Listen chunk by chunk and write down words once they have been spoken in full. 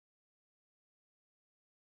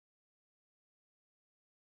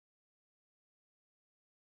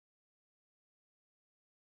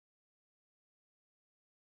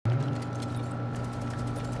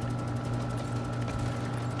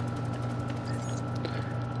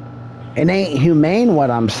It ain't humane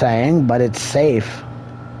what I'm saying, but it's safe.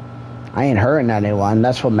 I ain't hurting anyone.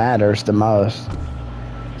 That's what matters the most.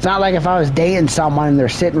 It's not like if I was dating someone and they're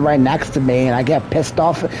sitting right next to me and I get pissed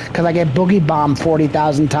off because I get boogie bombed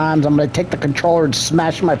 40,000 times, I'm going to take the controller and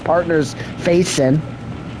smash my partner's face in.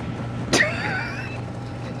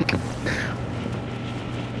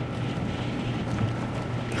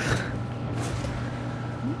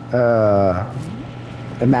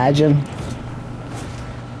 Imagine.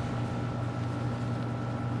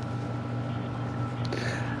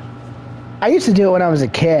 I used to do it when I was a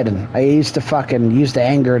kid. I used to fucking use the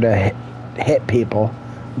anger to hit people,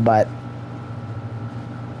 but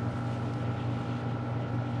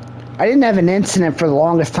I didn't have an incident for the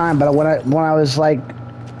longest time. But when I was like,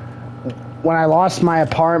 when I lost my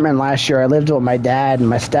apartment last year, I lived with my dad, and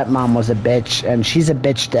my stepmom was a bitch, and she's a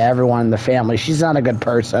bitch to everyone in the family. She's not a good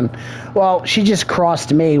person. Well, she just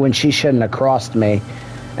crossed me when she shouldn't have crossed me,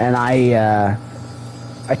 and I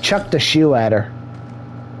chucked a shoe at her.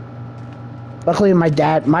 Luckily, my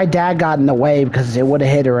dad got in the way because it would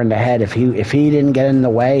have hit her in the head. If he didn't get in the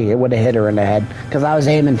way, it would have hit her in the head because I was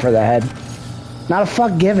aiming for the head. Not a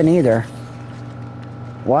fuck given either.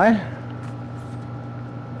 What?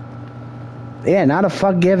 Yeah, not a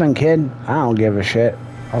fuck given, kid. I don't give a shit.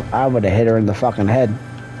 I would have hit her in the fucking head,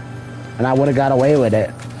 and I would have got away with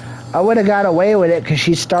it. I would have got away with it because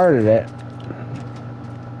she started it.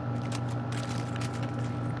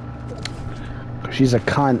 She's a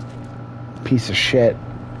cunt. Piece of shit.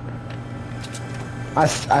 I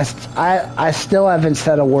still haven't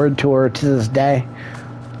said a word to her to this day.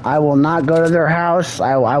 I will not go to their house.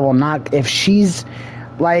 I will not. If she's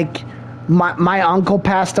like, my uncle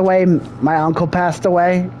passed away. My uncle passed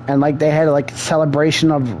away, and like they had like a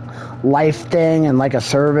celebration of life thing and like a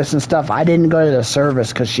service and stuff. I didn't go to the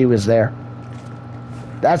service because she was there.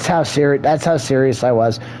 That's how serious. That's how serious I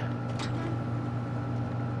was.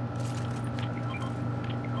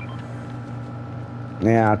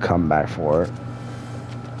 Yeah, I'll come back for it.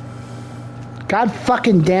 God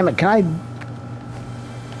fucking damn it, can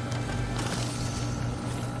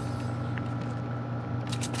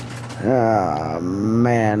I...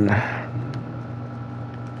 man.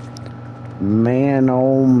 Man,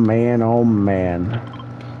 oh man, oh man.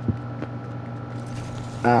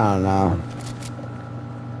 I don't know.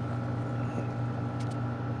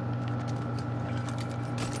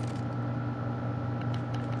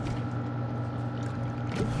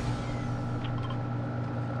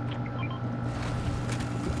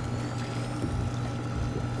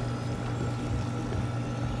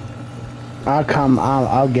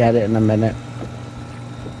 I'll get it in a minute.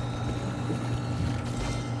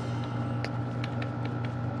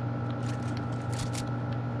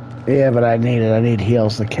 Yeah, but I need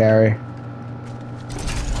heals to carry.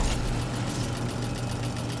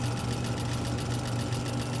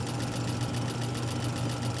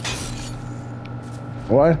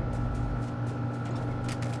 What?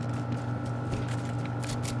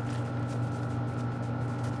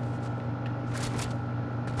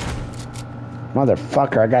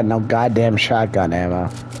 Motherfucker, I got no goddamn shotgun ammo.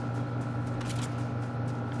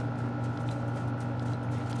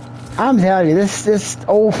 I'm telling you, this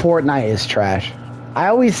old Fortnite is trash. I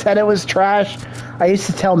always said it was trash. I used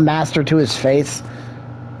to tell Master to his face.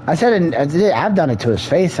 I said I've done it to his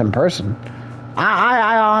face in person.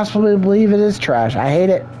 I honestly believe it is trash. I hate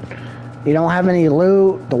it. You don't have any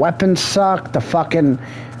loot. The weapons suck.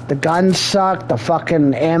 The guns suck. The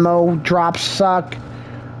fucking ammo drops suck.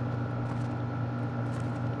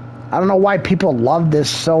 I don't know why people love this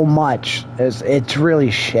so much. It's really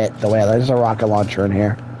shit the way there's a rocket launcher in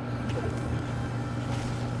here.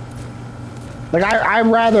 Like I'd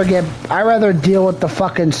rather deal with the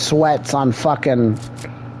fucking sweats on fucking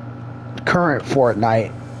current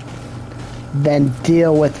Fortnite than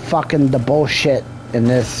deal with fucking the bullshit in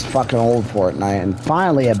this fucking old Fortnite. And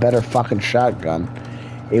finally a better fucking shotgun,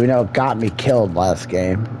 even though it got me killed last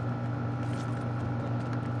game.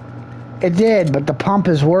 It did, but the pump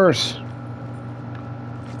is worse.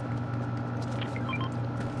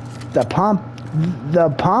 The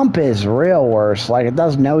pump is real worse. Like, it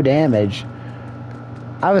does no damage.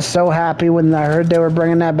 I was so happy when I heard they were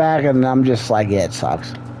bringing that back, and I'm just like, yeah, it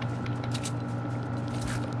sucks.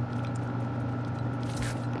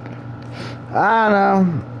 I don't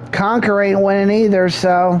know. Conquer ain't winning either,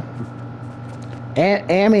 so...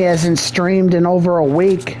 Amy hasn't streamed in over a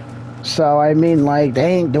week. So, I mean, like,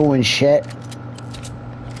 they ain't doing shit.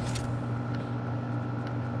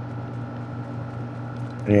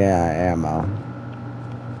 Yeah, ammo.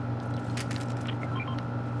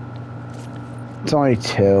 It's only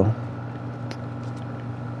 2.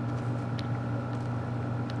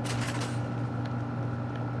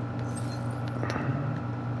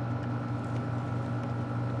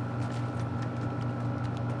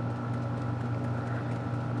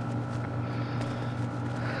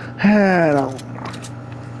 I don't.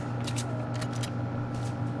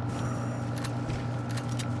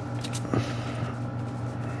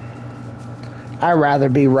 I'd rather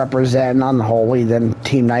be representing Unholy than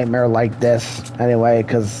Team Nightmare like this, anyway,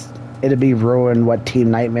 because it'd be ruined what Team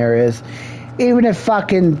Nightmare is. Even if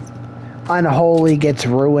fucking Unholy gets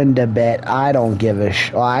ruined a bit, I don't give a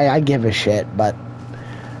shit. Well, I give a shit, but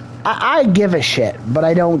I give a shit, but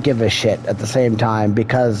I don't give a shit at the same time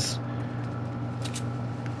because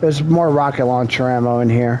there's more rocket launcher ammo in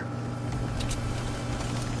here.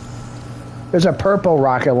 There's a purple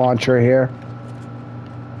rocket launcher here.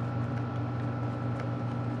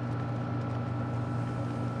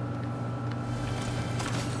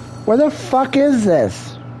 Where the fuck is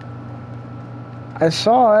this? I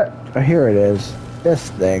saw it. Oh, here it is. This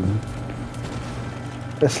thing.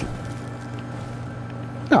 This.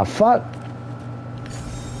 Oh, fuck.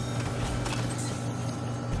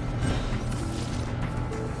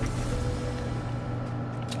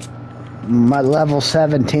 My level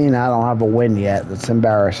 17, I don't have a win yet. That's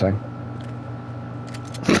embarrassing.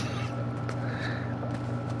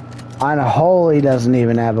 Unholy doesn't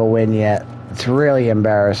even have a win yet. It's really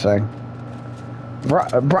embarrassing.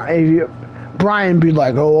 Brian be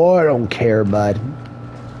like, oh, I don't care, bud.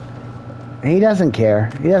 He doesn't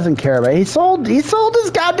care. He doesn't care about it. He sold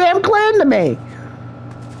his goddamn clan to me.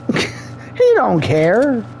 He don't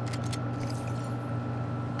care.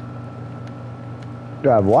 Do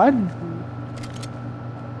I have what?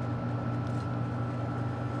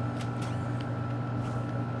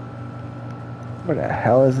 What the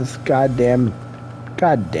hell is this goddamn...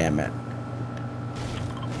 God damn it.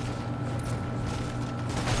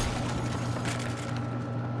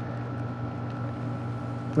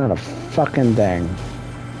 Not a fucking thing.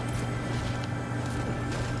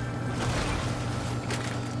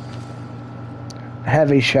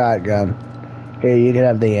 Heavy shotgun. Here, you can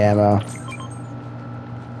have the ammo.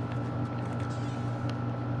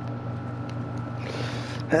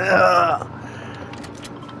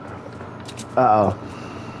 Uh-oh.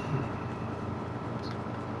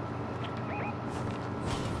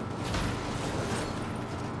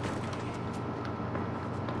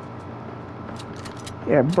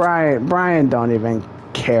 Yeah, Brian don't even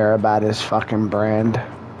care about his fucking brand.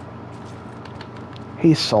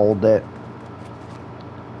 He sold it.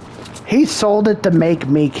 He sold it to make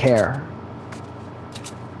me care.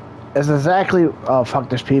 It's exactly... Oh, fuck,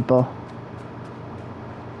 there's people.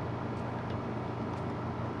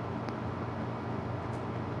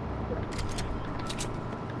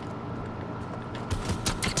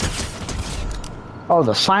 Oh,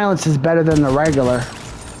 the silence is better than the regular.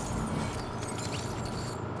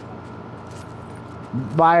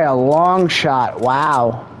 By a long shot.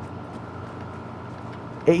 Wow.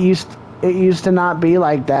 It used to not be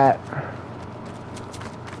like that.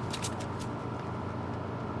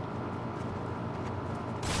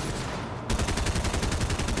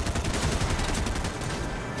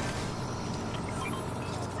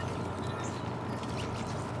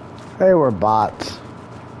 They were bots.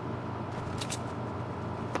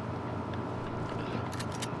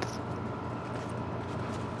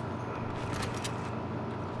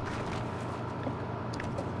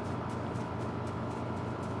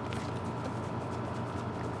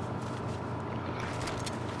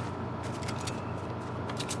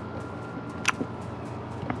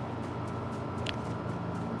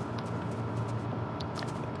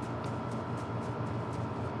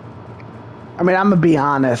 I mean, I'm gonna be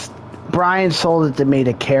honest. Brian sold it to me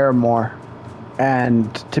to care more.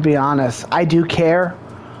 And to be honest, I do care.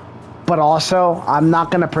 But also, I'm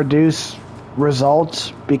not gonna produce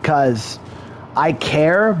results because I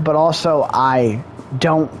care, but also I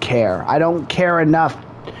don't care. I don't care enough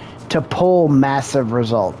to pull massive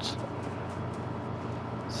results.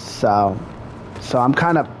 So I'm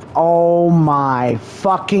kind of... Oh my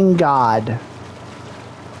fucking God.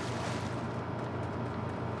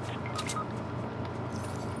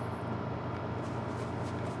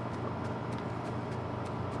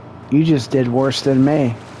 You just did worse than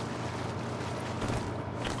me.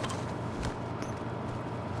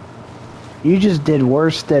 You just did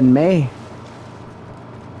worse than me.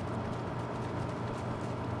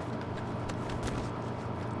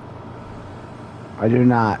 I do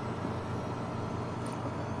not.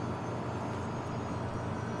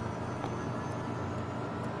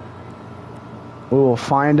 We will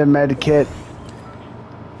find a med kit.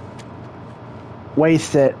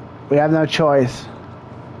 Waste it. We have no choice.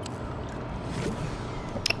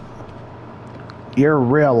 You're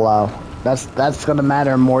real low. That's gonna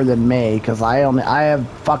matter more than me, because I have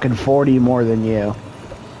fucking 40 more than you.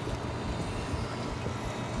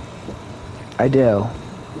 I do.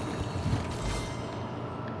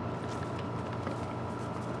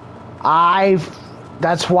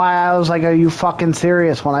 That's why I was like, "Are you fucking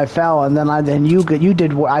serious?" When I fell, and then you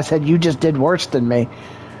did. I said you just did worse than me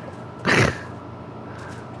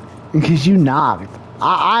because you knocked.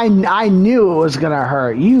 I knew it was gonna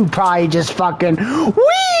hurt. You probably just fucking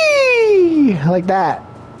wee like that.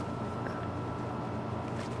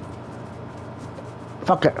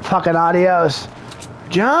 Fucking adios.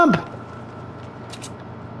 Jump.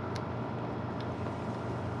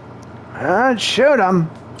 Shoot him.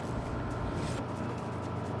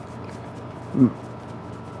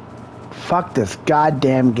 Fuck this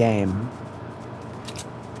goddamn game.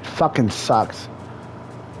 Fucking sucks.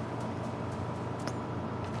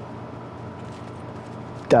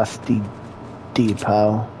 Dusty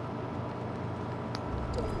Depot.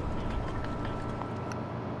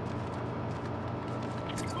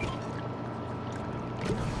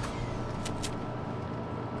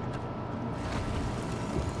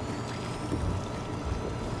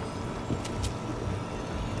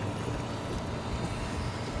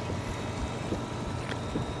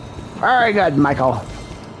 Very good, Michael.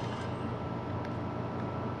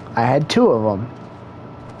 I had 2 of them.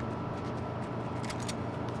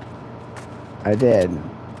 I did.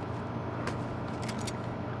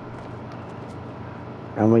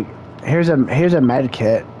 And here's a med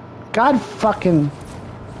kit. God fucking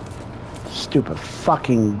stupid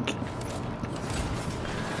fucking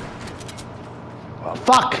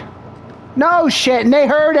fuck. No shit, and they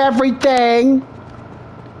heard everything.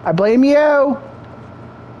 I blame you.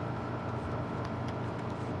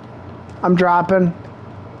 I'm dropping.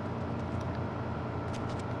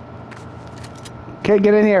 Okay,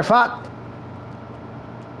 get in here. Fuck.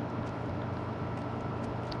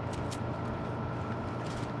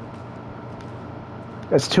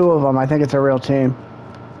 There's 2 of them. I think it's a real team.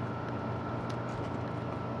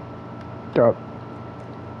 Dope.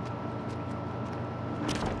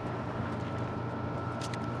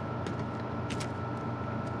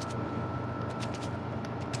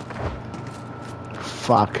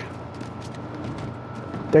 Fuck.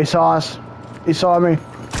 They saw us. He saw me.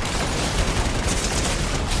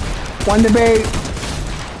 One debate.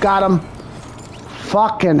 Got him.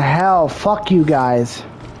 Fucking hell. Fuck you guys.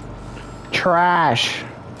 Trash.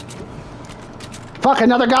 Fuck,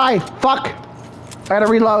 another guy. Fuck. I gotta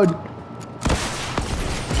reload.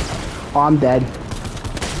 Oh, I'm dead.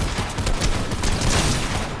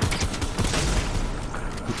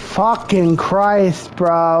 Fucking Christ,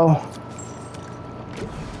 bro.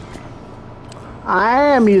 I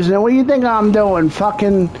am using it. What do you think I'm doing?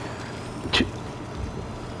 Fucking...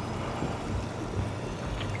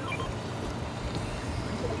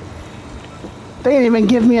 They didn't even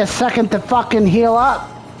give me a second to fucking heal up.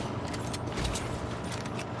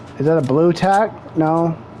 Is that a blue tack?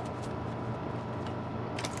 No.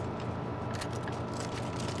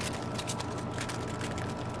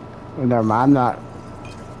 Never mind, I'm not.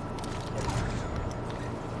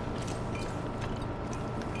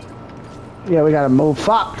 Yeah, we gotta move.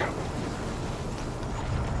 Fuck.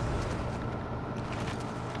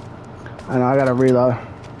 I know, I gotta reload.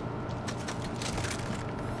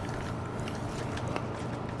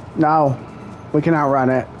 No, we can outrun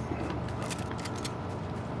it.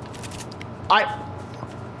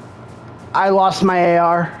 I lost my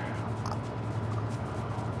AR.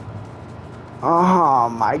 Oh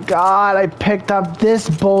my god, I picked up this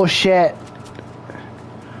bullshit.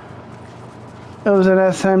 It was an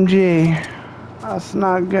SMG. That's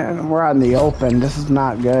not good. We're out in the open. This is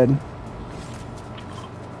not good.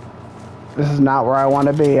 This is not where I want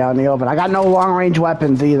to be, out in the open. I got no long range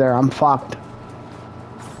weapons either. I'm fucked.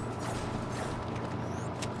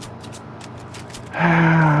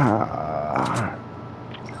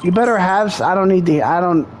 You better have... I don't need the... I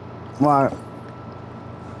don't want...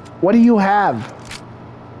 What do you have?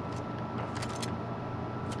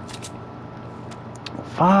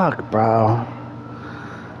 Fuck, bro.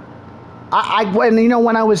 When you know,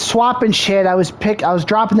 when I was swapping shit, I was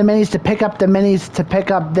dropping the minis to pick up the minis to pick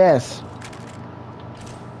up this.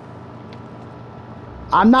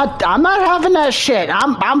 I'm not having that shit.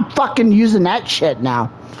 I'm fucking using that shit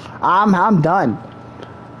now. I'm done.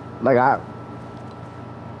 Like I'm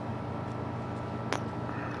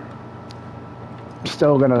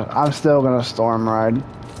still gonna storm ride.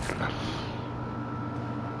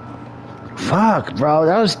 Fuck, bro.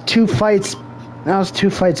 That was 2 fights. That was 2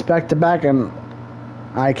 fights back to back, and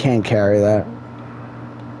I can't carry that.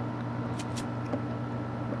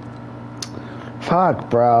 Fuck,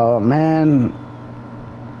 bro, man.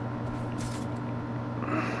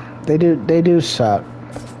 They do suck.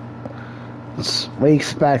 What do you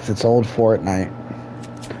expect? It's old Fortnite.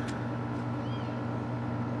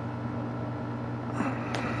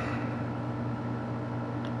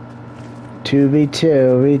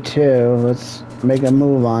 2v2, V2. Let's make a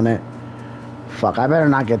move on it. Fuck, I better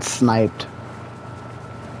not get sniped.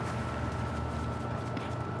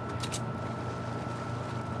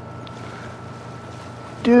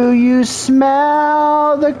 Do you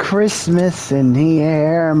smell the Christmas in the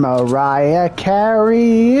air? Mariah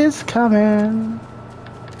Carey is coming.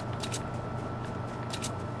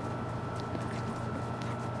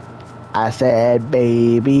 I said,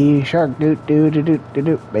 baby shark, doot doot doot doot doot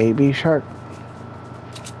doot, baby shark.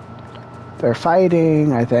 They're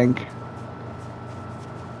fighting, I think.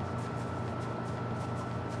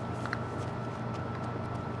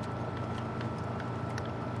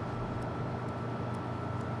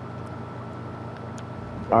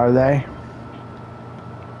 Are they?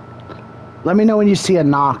 Let me know when you see a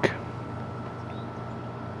knock.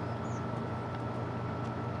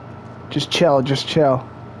 Just chill, just chill.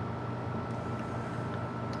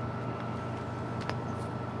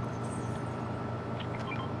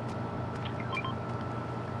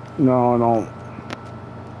 No, no.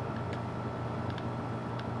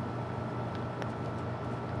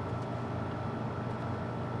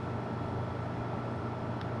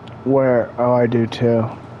 Where? Oh, I do too.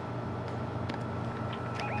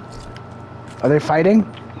 Are they fighting?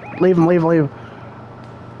 Leave them, leave them, leave them.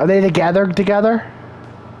 Are they together?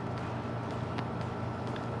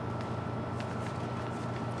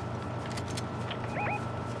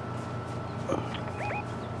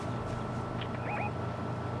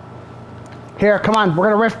 Here, come on.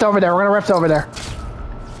 We're gonna rift over there. We're gonna rift over there.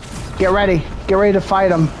 Get ready. Get ready to fight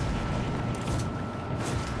them.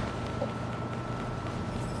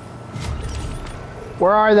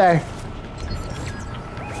 Where are they?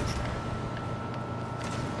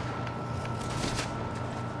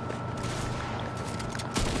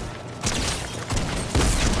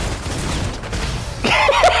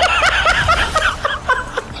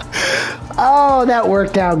 Oh, that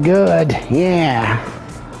worked out good. Yeah.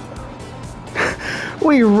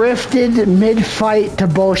 We rifted mid-fight to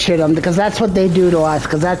bullshit them because that's what they do to us,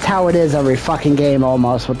 because that's how it is every fucking game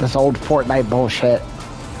almost with this old Fortnite bullshit.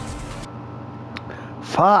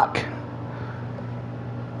 Fuck.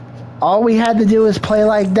 All we had to do was play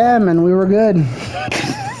like them and we were good.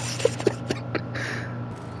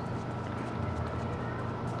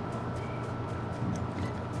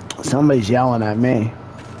 Somebody's yelling at me.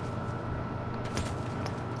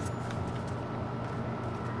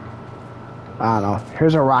 I don't know.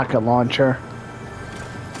 Here's a rocket launcher.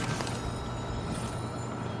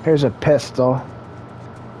 Here's a pistol.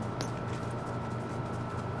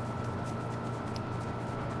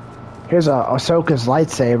 Here's a Ahsoka's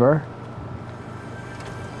lightsaber.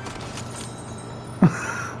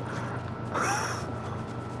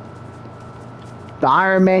 The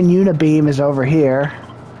Iron Man unibeam is over here.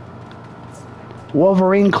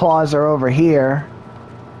 Wolverine claws are over here.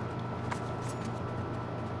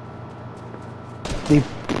 The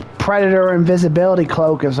Predator invisibility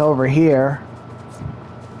cloak is over here.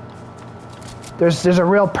 There's a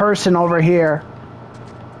real person over here.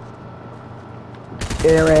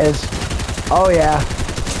 There is. Oh yeah.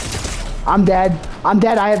 I'm dead. I'm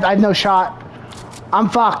dead. I have no shot. I'm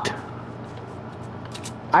fucked.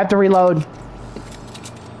 I have to reload.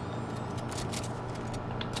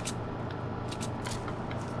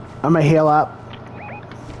 I'm gonna heal up.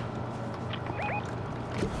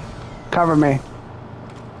 Cover me.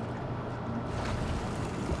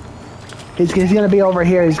 He's gonna be over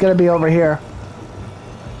here. He's gonna be over here.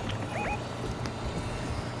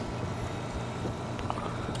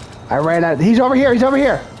 I ran out. He's over here. He's over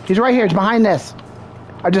here. He's right here. He's behind this.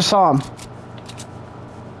 I just saw him.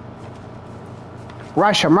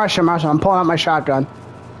 Rush him. Rush him. Rush him. I'm pulling out my shotgun.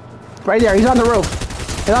 Right there. He's on the roof.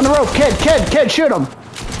 He's on the roof. Kid, shoot him.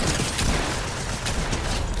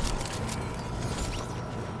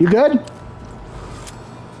 You good?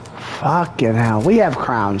 Fucking hell. We have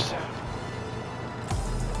crowns.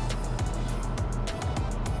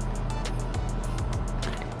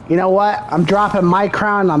 You know what? I'm dropping my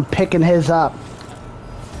crown. I'm picking his up.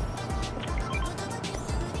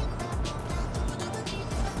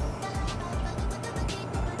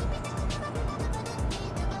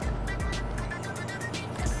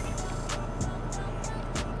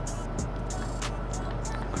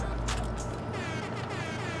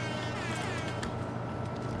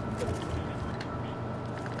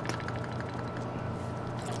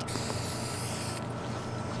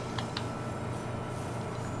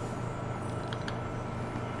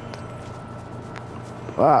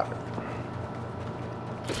 Fuck.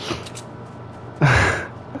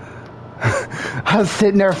 I was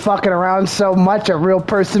sitting there fucking around so much a real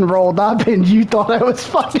person rolled up and you thought I was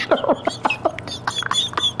fucking around.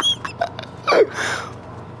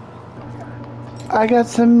 I got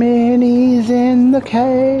some minis in the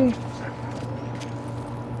cave.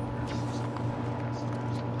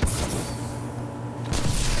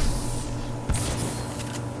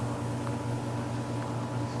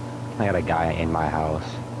 I got a guy in my house.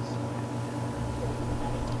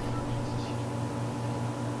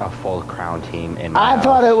 A full crown team in my house. I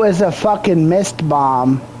thought it was a fucking mist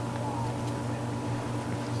bomb.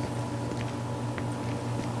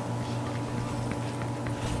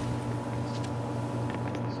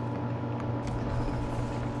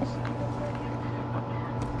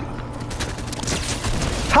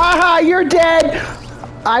 Haha, you're dead!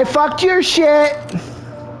 I fucked your shit!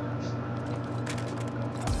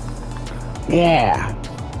 Yeah.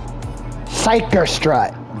 Psycher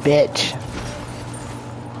strut, bitch.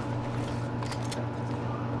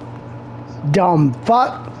 Dumb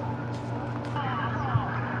fuck.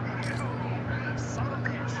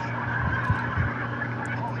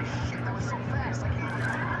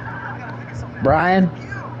 Brian?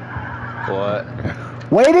 What?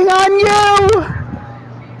 Waiting on you!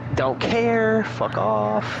 Don't care. Fuck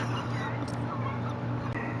off.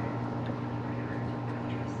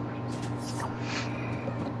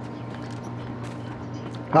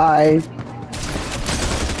 Hi.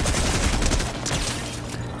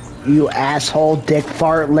 You asshole, dick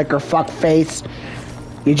fart, liquor fuck face.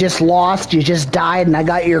 You just lost, you just died, and I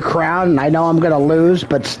got your crown, and I know I'm gonna lose,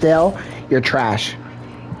 but still, you're trash.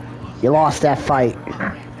 You lost that fight.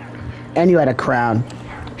 And you had a crown.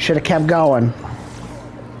 Should've kept going.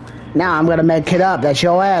 Now I'm gonna make it up. That's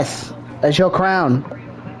your ass. That's your crown.